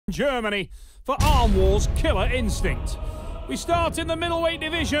Germany for Arm War's killer instinct. We start in the middleweight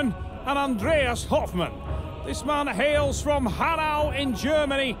division and Andreas Hoffmann. This man hails from Hanau in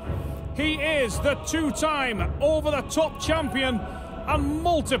Germany. He is the two-time over-the-top champion and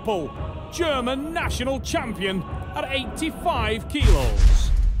multiple German national champion at 85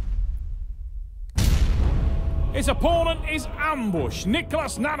 kilos. His opponent is Ambush,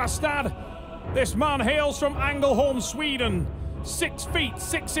 Niklas Nannestad. This man hails from Ängelholm, Sweden. 6 feet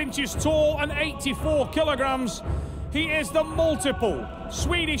 6 inches tall and 84 kilograms. He is the multiple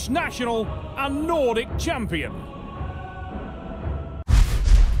Swedish national and Nordic champion.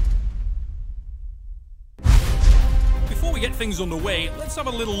 Before we get things underway, let's have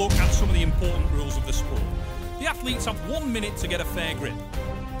a little look at some of the important rules of the sport. The athletes have 1 minute to get a fair grip.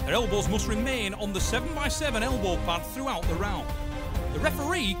 Their elbows must remain on the 7x7 elbow pad throughout the round. The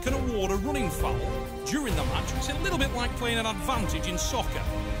referee can award a running foul during the match. It's a little bit like playing an advantage in soccer.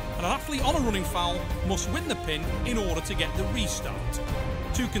 And an athlete on a running foul must win the pin in order to get the restart.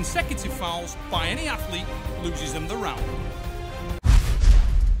 2 consecutive fouls by any athlete loses them the round.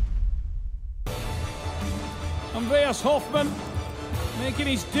 Andreas Hoffmann making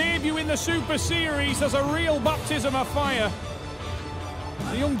his debut in the Super Series as a real baptism of fire.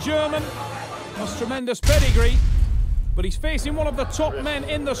 The young German has tremendous pedigree, but he's facing one of the top men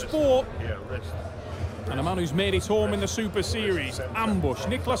in the sport, and a man who's made his home in the Super Series, Ambush,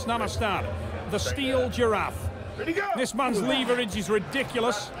 Niklas Nannestad, the Steel Giraffe. This man's leverage is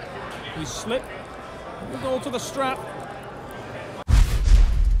ridiculous. He's slipped. We'll go to the strap.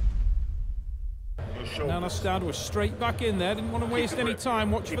 Nannestad was straight back in there, didn't want to waste any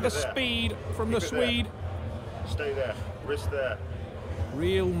time. Watch for the speed from the Swede. Stay there, wrist there.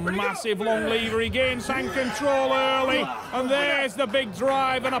 Real massive long lever, he gains hand control early, and there's the big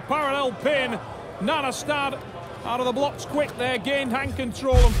drive and a parallel pin. Nannestad out of the blocks quick there, gained hand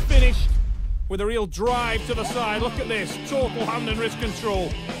control and finished with a real drive to the side. Look at this, total hand and wrist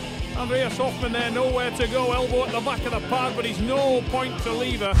control. Andreas Hoffmann there, nowhere to go, elbow at the back of the pad, but he's no point to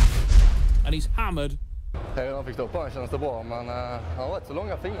lever, and he's hammered. Han fick stoppa, han känns det bra, men han har rätt så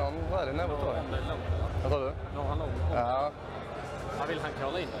långa fingrar, han rör det nära tror jag. Vad sa du? Ja. Han vill han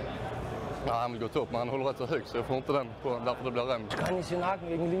kalla in dig? Ja, han vill gå upp, men han håller rätt så högt så jag får inte den på därför det blir rem. Kann ich den Haken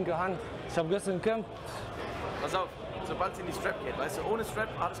wegen linker Hand. Ich habe gestern gekämpft. Pass auf, sobald es in die Strap geht, weißt du, ohne Strap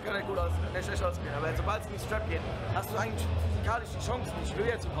hat es gar nicht gut aus, nicht schlecht ausgehen, aber sobald es in die Strap geht, hast du eigentlich gar nicht die Chance, nicht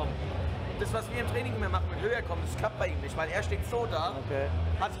höher zu kommen. Das, was wir im Training immer machen, mit höher kommen, das klappt bei ihm nicht, weil er steht so da,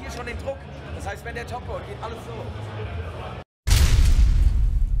 hat hier schon den Druck. Das heißt, wenn der Top holt, geht alles so.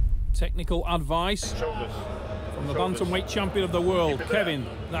 Technical advice from the bantamweight champion of the world, Kevin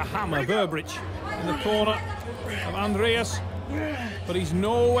the Hammer Burbridge, in the corner of Andreas, but he's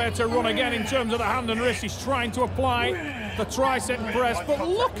nowhere to run again in terms of the hand and wrist. He's trying to apply the tricep press, but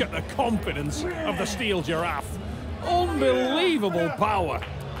look at the confidence of the Steel Giraffe. Unbelievable power.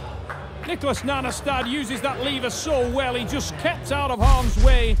 Niklas Nannestad uses that lever so well, he just kept out of harm's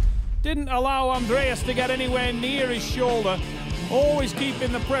way, didn't allow Andreas to get anywhere near his shoulder, always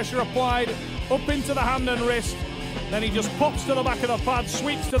keeping the pressure applied up into the hand and wrist. Then he just pops to the back of the pad,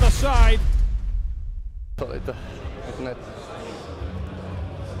 sweeps to the side.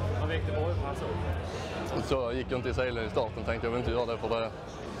 Så gick jag inte i selen i starten, tänkte jag vill inte göra det för det.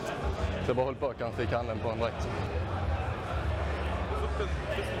 Så jag bara höll på, han fick handen på en direkt.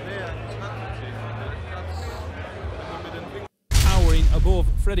 Towering above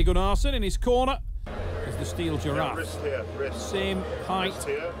Freddie Gunnarsson in his corner is the Steel Giraffe. Same height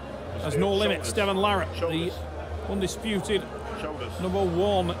as No Limit, Steven Larratt, the undisputed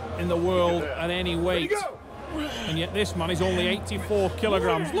 #1 in the world at any weight. And yet this man is only 84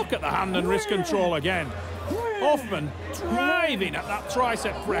 kilograms. Look at the hand and wrist control again. Hoffmann driving at that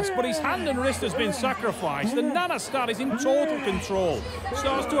tricep press, but his hand and wrist has been sacrificed. The Nannestad is in total control.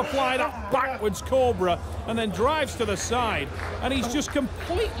 Starts to apply that backwards cobra and then drives to the side. And he's just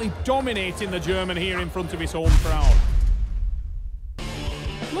completely dominating the German here in front of his home crowd.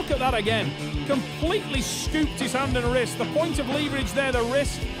 Look at that again. Completely scooped his hand and wrist. The point of leverage there, the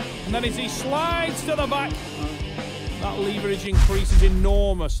wrist. And then as he slides to the back, that leverage increases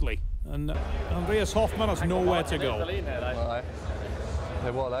enormously. And Andreas Hoffmann has nowhere to go. Nej, det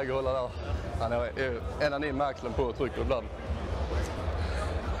är bra läge att hålla där. Han är ända in med axeln på och trycker ibland.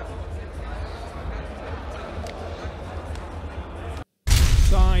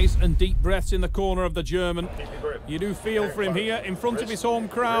 Sighs and deep breaths in the corner of the German. You do feel for him here in front of his home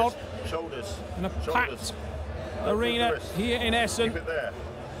crowd. In a packed arena here in Essen.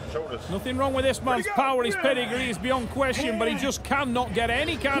 Nothing wrong with this man's power, his pedigree is beyond question, but he just cannot get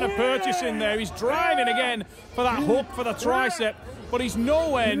any kind of purchase in there. He's driving again for that hook for the tricep, but he's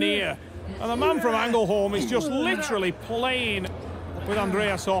nowhere near. And the man from Anglehome is just literally playing with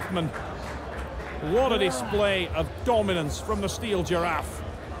Andreas Hoffman. What a display of dominance from the Steel Giraffe.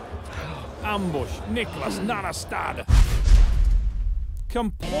 Ambush, Niklas Nannestad.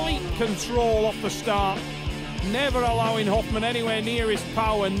 Complete control off the start. Never allowing Hoffman anywhere near his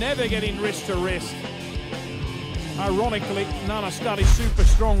power, never getting wrist to wrist. Ironically, Nannestad is super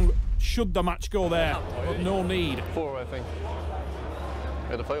strong should the match go there, but no need. 4, I think.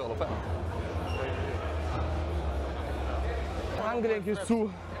 Är det 4 eller 5? Handgelenk ist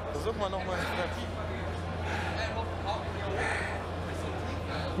zu. Versuch mal nochmal ein Stativ.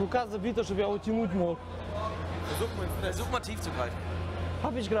 Рука забита, чтобы я утянуть мог. Versuch mal tief zu greifen.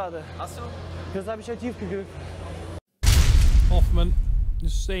 Hab ich gerade. Hast du? Jetzt habe ich ja tief gegriffen. Hoffman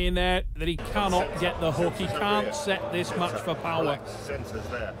just saying there that he cannot get the hook. He can't set this match for power.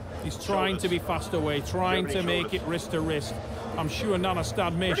 He's trying to be fast away, trying to make it wrist to wrist. I'm sure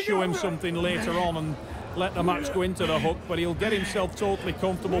Nannestad may show him something later on and let the match go into the hook, but he'll get himself totally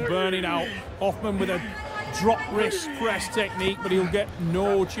comfortable burning out. Hoffman with a drop wrist press technique, but he'll get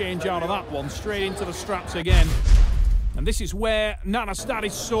no change out of that one. Straight into the straps again. And this is where Nannestad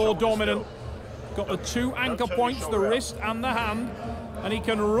is so dominant. Got the 2 anchor points, the wrist and the hand, and he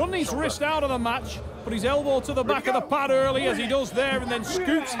can run his wrist out of the match, put his elbow to the back of the pad early as he does there, and then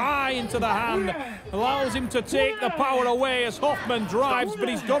scoots high into the hand. Allows him to take the power away as Hoffman drives, but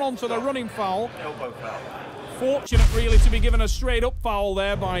he's gone on to the running foul. Fortunate really to be given a straight up foul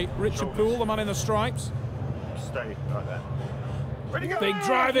there by Richard Poole, the man in the stripes. Stay like that. Big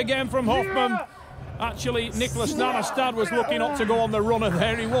drive again from Hoffman. Actually, Niklas Nannestad was looking not to go on the runner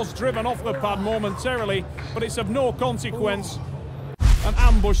there. He was driven off the pad momentarily, but it's of no consequence. An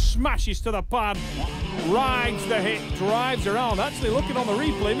ambush smashes to the pad, rides the hit, drives around. Actually, looking on the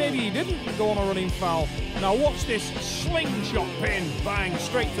replay, maybe he didn't go on a running foul. Now watch this slingshot pin, bang,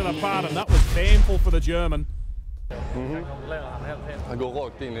 straight to the pad, and that was painful for the German. Han går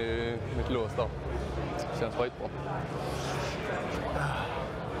rakt in I mitt lås där. Känns skitbra.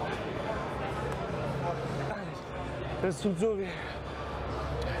 Das tut so weh.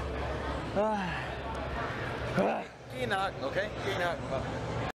 Geh in den Haken, okay? Geh in den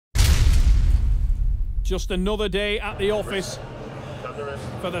Haken. Just another day at the office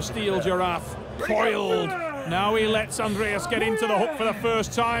for the Steel Giraffe. Coiled. Now he lets Andreas get into the hook for the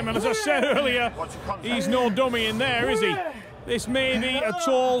first time, and as I said earlier, he's no dummy in there, is he? This may be a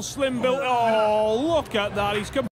tall, slim built. Oh, look at that. He's